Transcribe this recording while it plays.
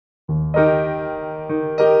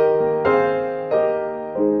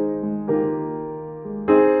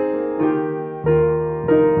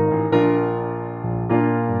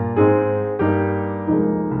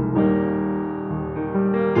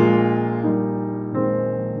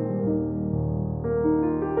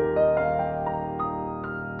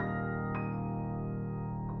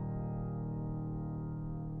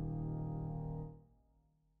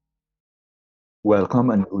Welcome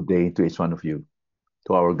and good day to each one of you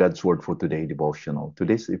to our God's Word for Today devotional.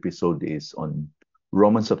 Today's episode is on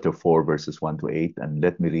Romans chapter 4, verses 1 to 8, and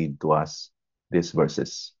let me read to us these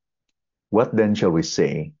verses. What then shall we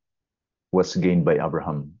say was gained by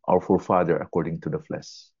Abraham, our forefather according to the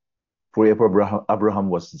flesh? For if Abraham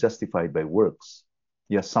was justified by works,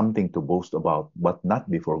 he has something to boast about, but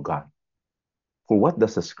not before God. For what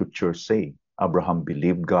does the scripture say? Abraham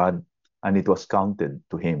believed God, and it was counted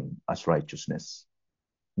to him as righteousness.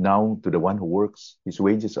 Now, to the one who works, his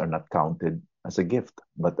wages are not counted as a gift,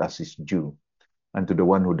 but as his due. And to the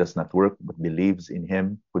one who does not work, but believes in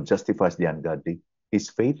him who justifies the ungodly,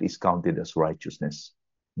 his faith is counted as righteousness.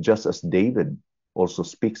 Just as David also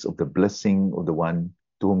speaks of the blessing of the one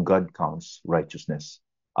to whom God counts righteousness,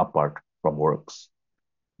 apart from works.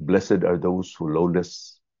 Blessed are those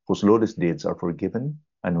whose lawless deeds are forgiven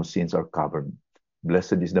and whose sins are covered.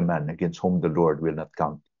 Blessed is the man against whom the Lord will not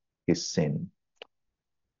count his sin.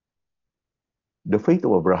 The faith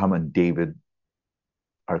of Abraham and David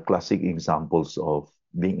are classic examples of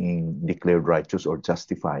being declared righteous or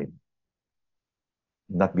justified,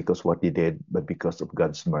 not because what they did, but because of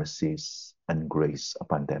God's mercies and grace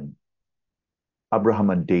upon them.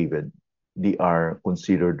 Abraham and David, they are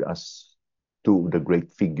considered as two of the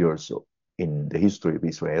great figures in the history of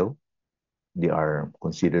Israel. They are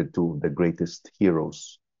considered two of the greatest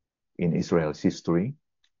heroes in Israel's history,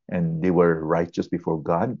 and they were righteous before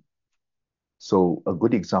God. So a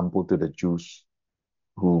good example to the Jews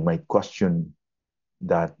who might question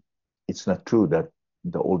that it's not true that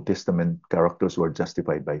the Old Testament characters were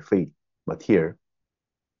justified by faith. But here,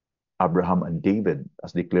 Abraham and David,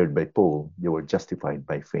 as declared by Paul, they were justified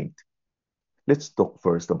by faith. Let's talk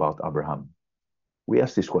first about Abraham. We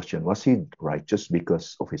ask this question, was he righteous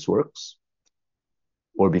because of his works?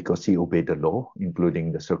 Or because he obeyed the law,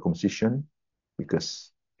 including the circumcision,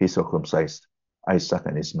 because he circumcised Isaac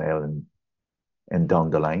and Ishmael and down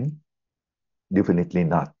the line? Definitely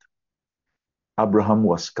not. Abraham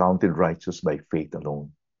was counted righteous by faith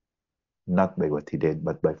alone, not by what he did,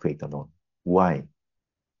 but by faith alone. Why?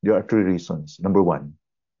 There are three reasons. Number one,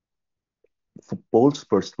 Paul's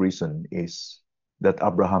first reason is that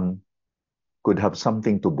Abraham could have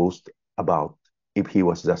something to boast about if he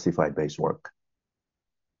was justified by his work.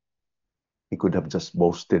 He could have just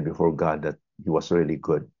boasted before God that he was really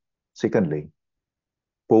good. Secondly,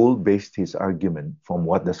 Paul based his argument from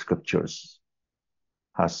what the scriptures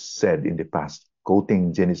has said in the past,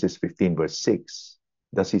 quoting Genesis 15, verse 6.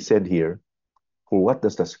 Thus he said here, for what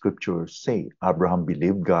does the scripture say? Abraham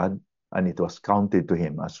believed God, and it was counted to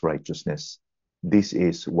him as righteousness. This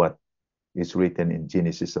is what is written in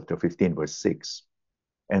Genesis chapter 15, verse 6.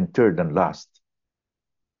 And third and last,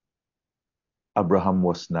 Abraham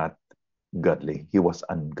was not godly. He was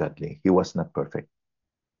ungodly. He was not perfect.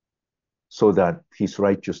 So that his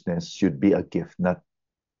righteousness should be a gift, not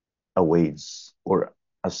a wage or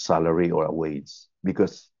a salary or a wage.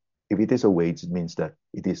 Because if it is a wage, it means that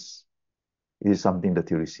it is something that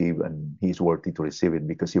he received and he is worthy to receive it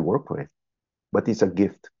because he worked for it. But it's a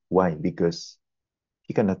gift. Why? Because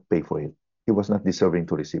he cannot pay for it. He was not deserving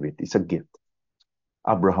to receive it. It's a gift.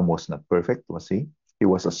 Abraham was not perfect, was he? He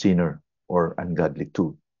was a sinner or ungodly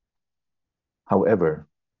too. However,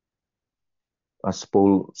 as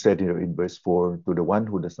Paul said here in verse 4, to the one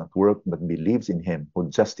who does not work but believes in him who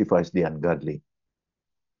justifies the ungodly.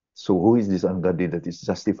 So who is this ungodly that is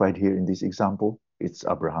justified here in this example? It's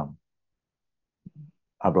Abraham.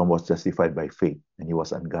 Abraham was justified by faith and he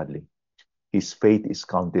was ungodly. His faith is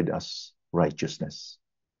counted as righteousness.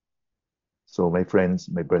 So my friends,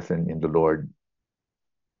 my brethren in the Lord,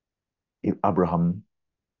 if Abraham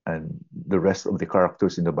and the rest of the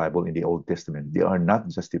characters in the Bible in the Old Testament, they are not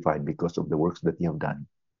justified because of the works that they have done,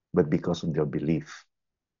 but because of their belief.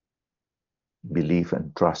 Belief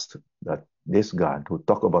and trust that this God who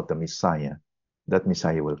talked about the Messiah, that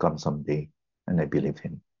Messiah will come someday, and I believe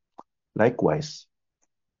him. Likewise,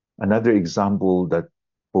 another example that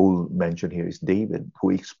Paul mentioned here is David, who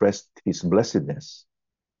expressed his blessedness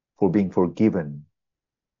for being forgiven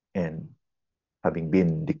and having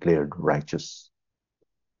been declared righteous.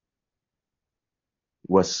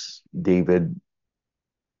 Was David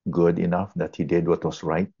good enough that he did what was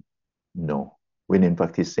right? No. When in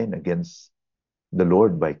fact he sinned against the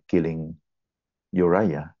Lord by killing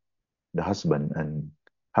Uriah, the husband, and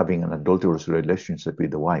having an adulterous relationship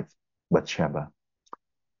with the wife, Bathsheba.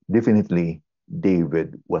 Definitely,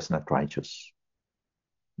 David was not righteous.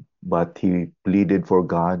 But he pleaded for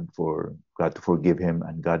God to forgive him,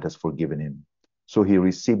 and God has forgiven him. So he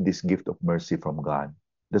received this gift of mercy from God.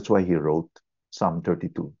 That's why he wrote Psalm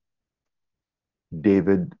 32.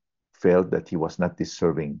 David felt that he was not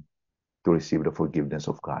deserving to receive the forgiveness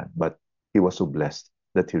of God. But he was so blessed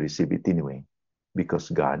that he received it anyway because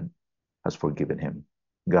God has forgiven him.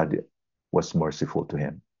 God was merciful to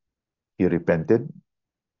him. He repented,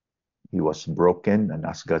 he was broken and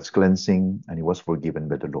asked God's cleansing, and he was forgiven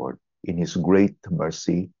by the Lord. In his great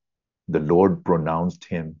mercy, the Lord pronounced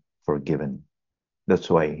him forgiven. That's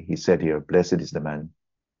why he said here, blessed is the man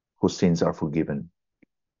whose sins are forgiven,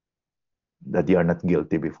 that they are not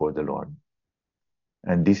guilty before the Lord.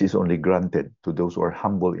 And this is only granted to those who are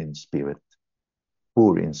humble in spirit,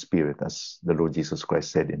 poor in spirit, as the Lord Jesus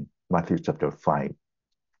Christ said in Matthew chapter 5.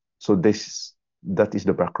 So that is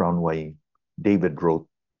the background why David wrote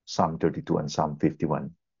Psalm 32 and Psalm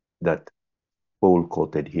 51 that Paul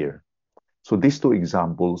quoted here. So these two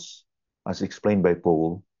examples, as explained by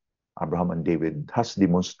Paul, Abraham and David, has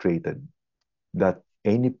demonstrated that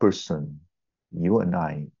any person, you and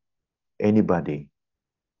I, anybody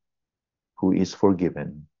who is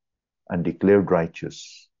forgiven and declared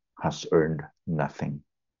righteous has earned nothing.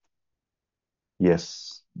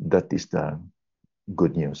 Yes, that is the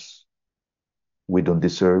good news. We don't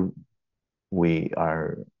deserve, we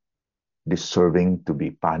are deserving to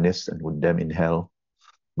be punished and condemned in hell.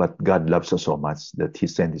 But God loves us so much that he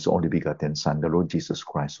sent his only begotten Son, the Lord Jesus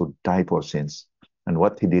Christ, who died for sins. And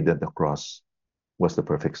what he did at the cross was the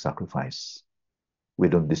perfect sacrifice. We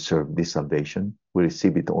don't deserve this salvation. We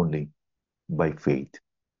receive it only by faith.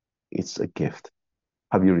 It's a gift.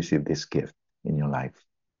 Have you received this gift in your life?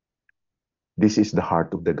 This is the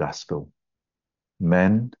heart of the gospel.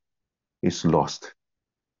 Man is lost,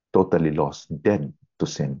 totally lost, dead to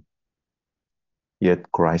sin.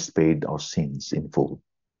 Yet Christ paid our sins in full.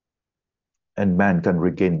 And man can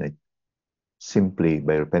regain it simply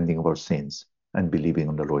by repenting of our sins and believing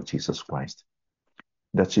on the Lord Jesus Christ.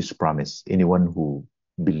 That's his promise. Anyone who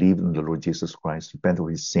believes in the Lord Jesus Christ, repent of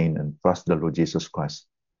his sin, and trust the Lord Jesus Christ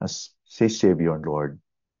as his Savior and Lord,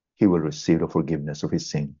 he will receive the forgiveness of his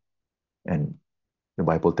sin. And the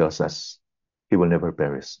Bible tells us he will never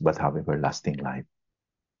perish, but have everlasting life.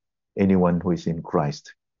 Anyone who is in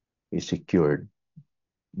Christ is secured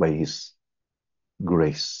by his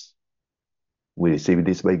grace. We receive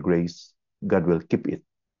this by grace. God will keep it.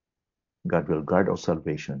 God will guard our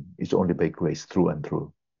salvation. It's only by grace through and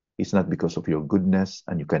through. It's not because of your goodness,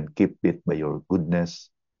 and you can keep it by your goodness,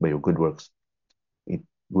 by your good works.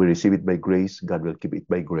 We receive it by grace. God will keep it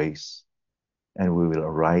by grace. And we will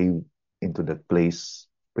arrive into that place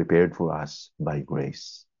prepared for us by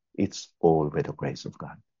grace. It's all by the grace of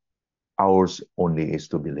God. Ours only is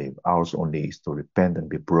to believe. Ours only is to repent and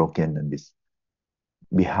be broken and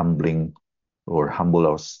be humbling or humble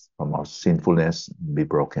us from our sinfulness, be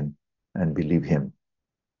broken and believe him.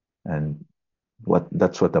 And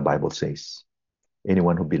that's what the Bible says.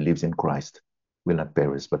 Anyone who believes in Christ will not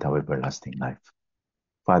perish but have everlasting life.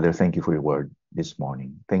 Father, thank you for your word this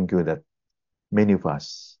morning. Thank you that many of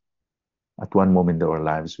us, at one moment in our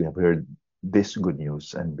lives, we have heard this good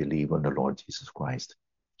news and believe on the Lord Jesus Christ.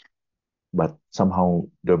 But somehow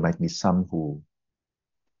there might be some who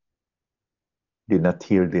did not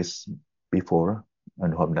hear this before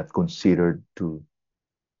and who have not considered to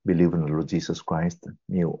believe in the Lord Jesus Christ.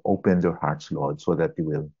 You open their hearts, Lord, so that they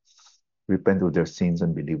will repent of their sins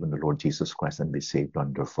and believe in the Lord Jesus Christ and be saved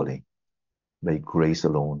wonderfully by grace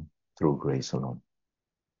alone, through grace alone.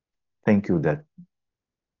 Thank you that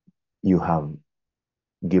you have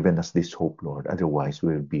given us this hope, Lord. Otherwise,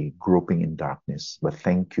 we'll be groping in darkness. But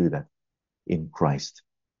thank you that in Christ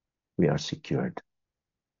we are secured.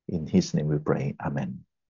 In his name we pray. Amen.